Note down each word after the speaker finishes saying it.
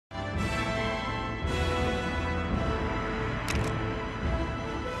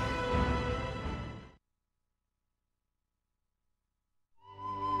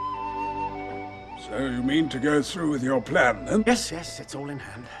So you mean to go through with your plan, then? Yes, it's all in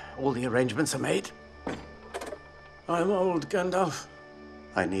hand. All the arrangements are made. I'm old, Gandalf.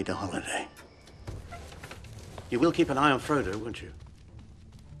 I need a holiday. You will keep an eye on Frodo, won't you?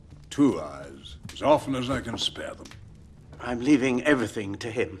 2 eyes, as often as I can spare them. I'm leaving everything to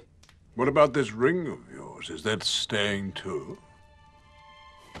him. What about this ring of yours? Is that staying too?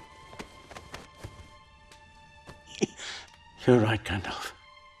 You're right, Gandalf.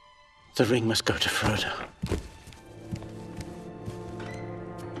 The ring must go to Frodo.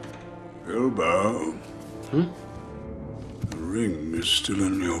 Bilbo. The ring is still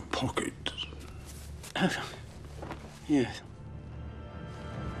in your pocket. Yes.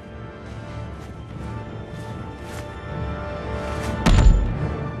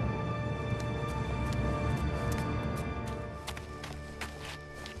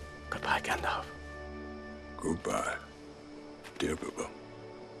 Goodbye, Gandalf. Goodbye, dear Bilbo.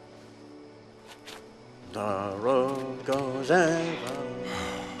 The road goes ever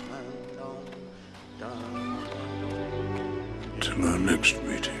and on, down. Till our next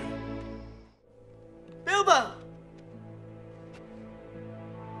meeting. Bilbo!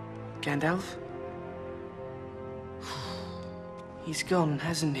 Gandalf? He's gone,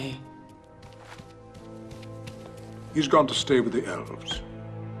 hasn't he? He's gone to stay with the elves.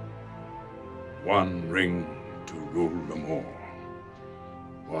 One ring to rule them all.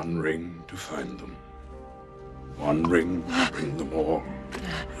 One ring to find them. One ring to bring them all.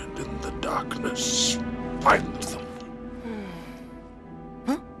 And in the darkness, find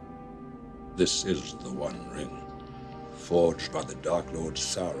them. This is the One Ring, forged by the Dark Lord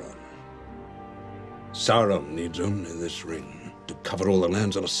Sauron. Sauron needs only this ring to cover all the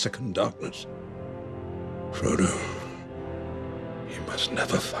lands in a second darkness. Frodo, he must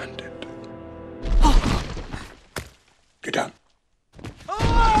never find it. Get down.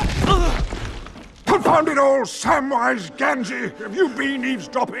 Confound it all, Samwise Gamgee! Have you been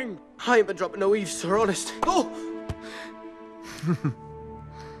eavesdropping? I ain't been dropping no eaves, sir, honest. Oh!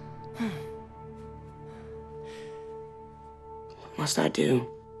 What must I do?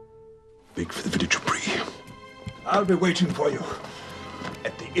 Make for the village of Bree. I'll be waiting for you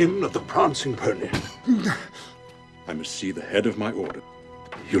at the Inn of the Prancing Pony. I must see the head of my order.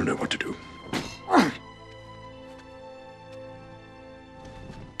 You'll know what to do.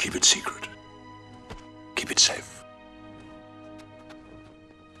 Keep it secret. Keep it safe.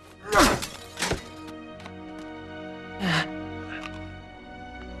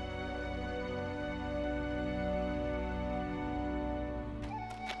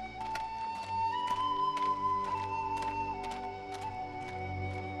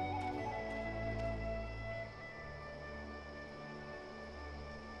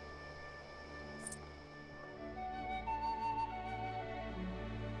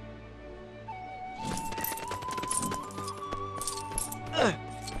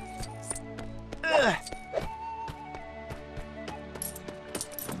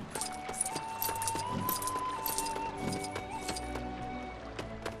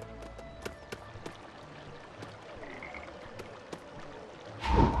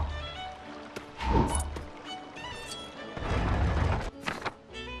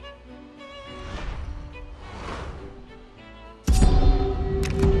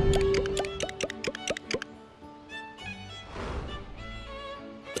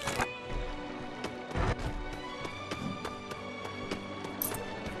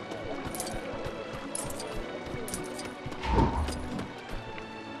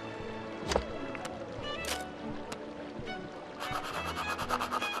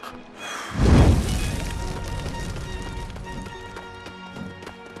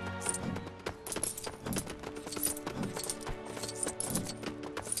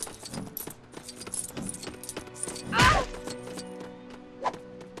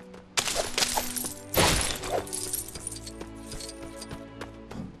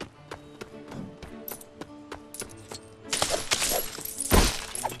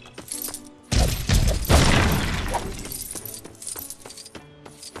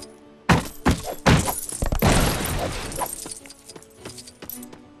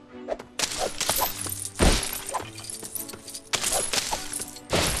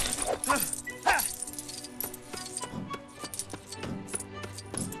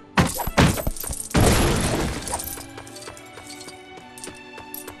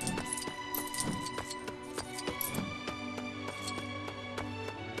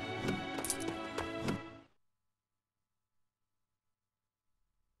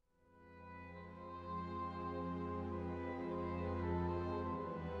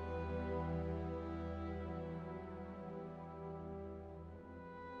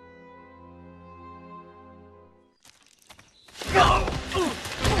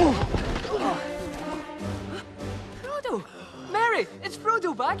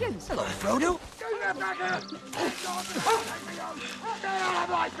 Frodo Baggins. Hello, Frodo. Get back here! Stop! Take me out! Get out of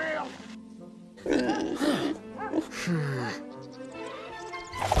my field!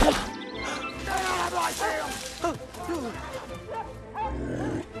 Get out of my field!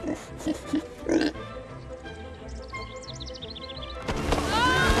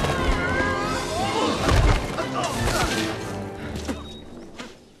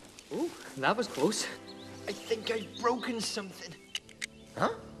 Ooh, that was close. I think I've broken something. Huh?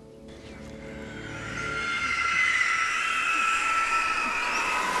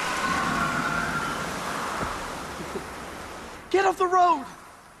 Get off the road!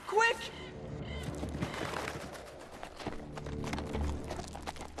 Quick!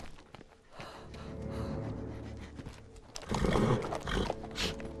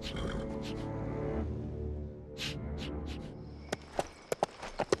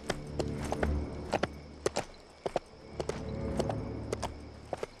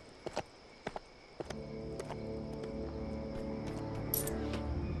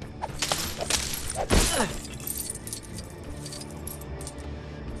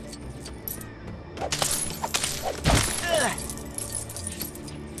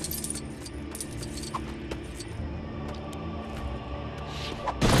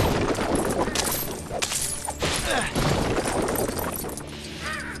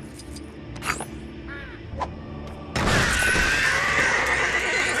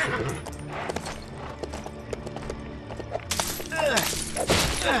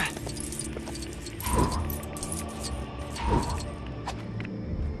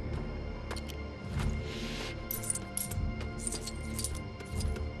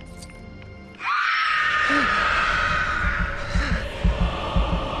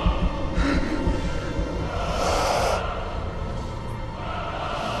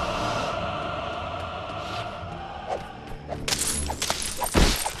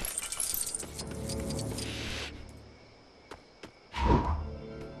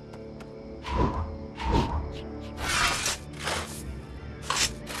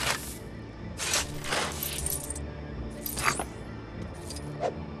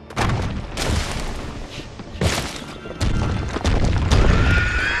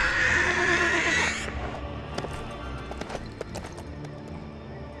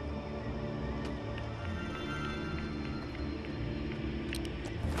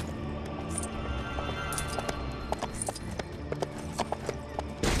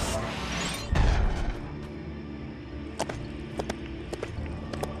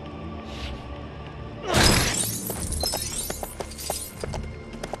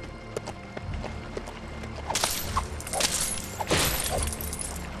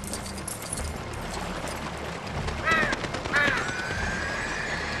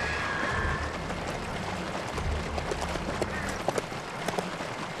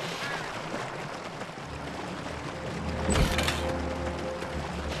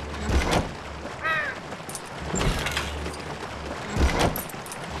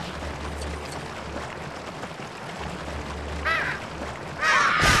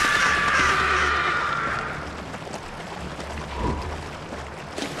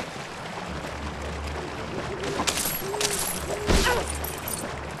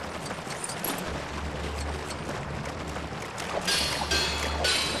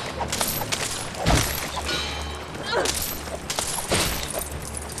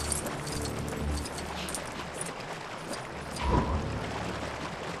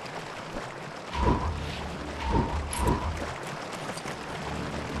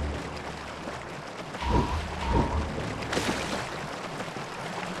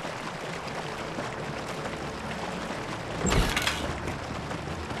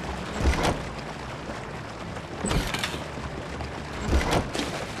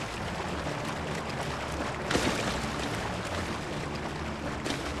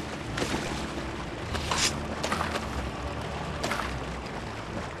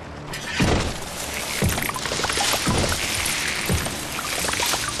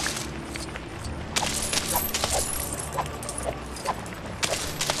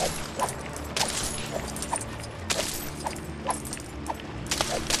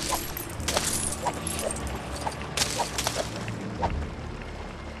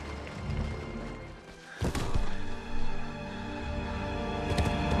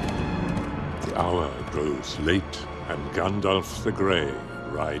 hour grows late, and Gandalf the Grey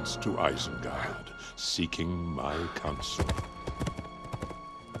rides to Isengard, seeking my counsel.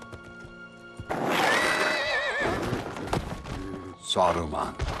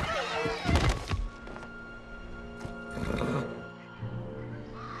 Saruman.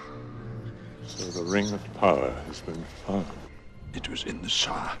 So the Ring of Power has been found. It was in the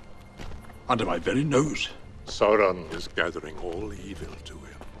Shire. Under my very nose. Sauron is gathering all evil to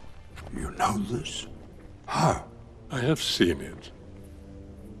him. You know this? How? I have seen it.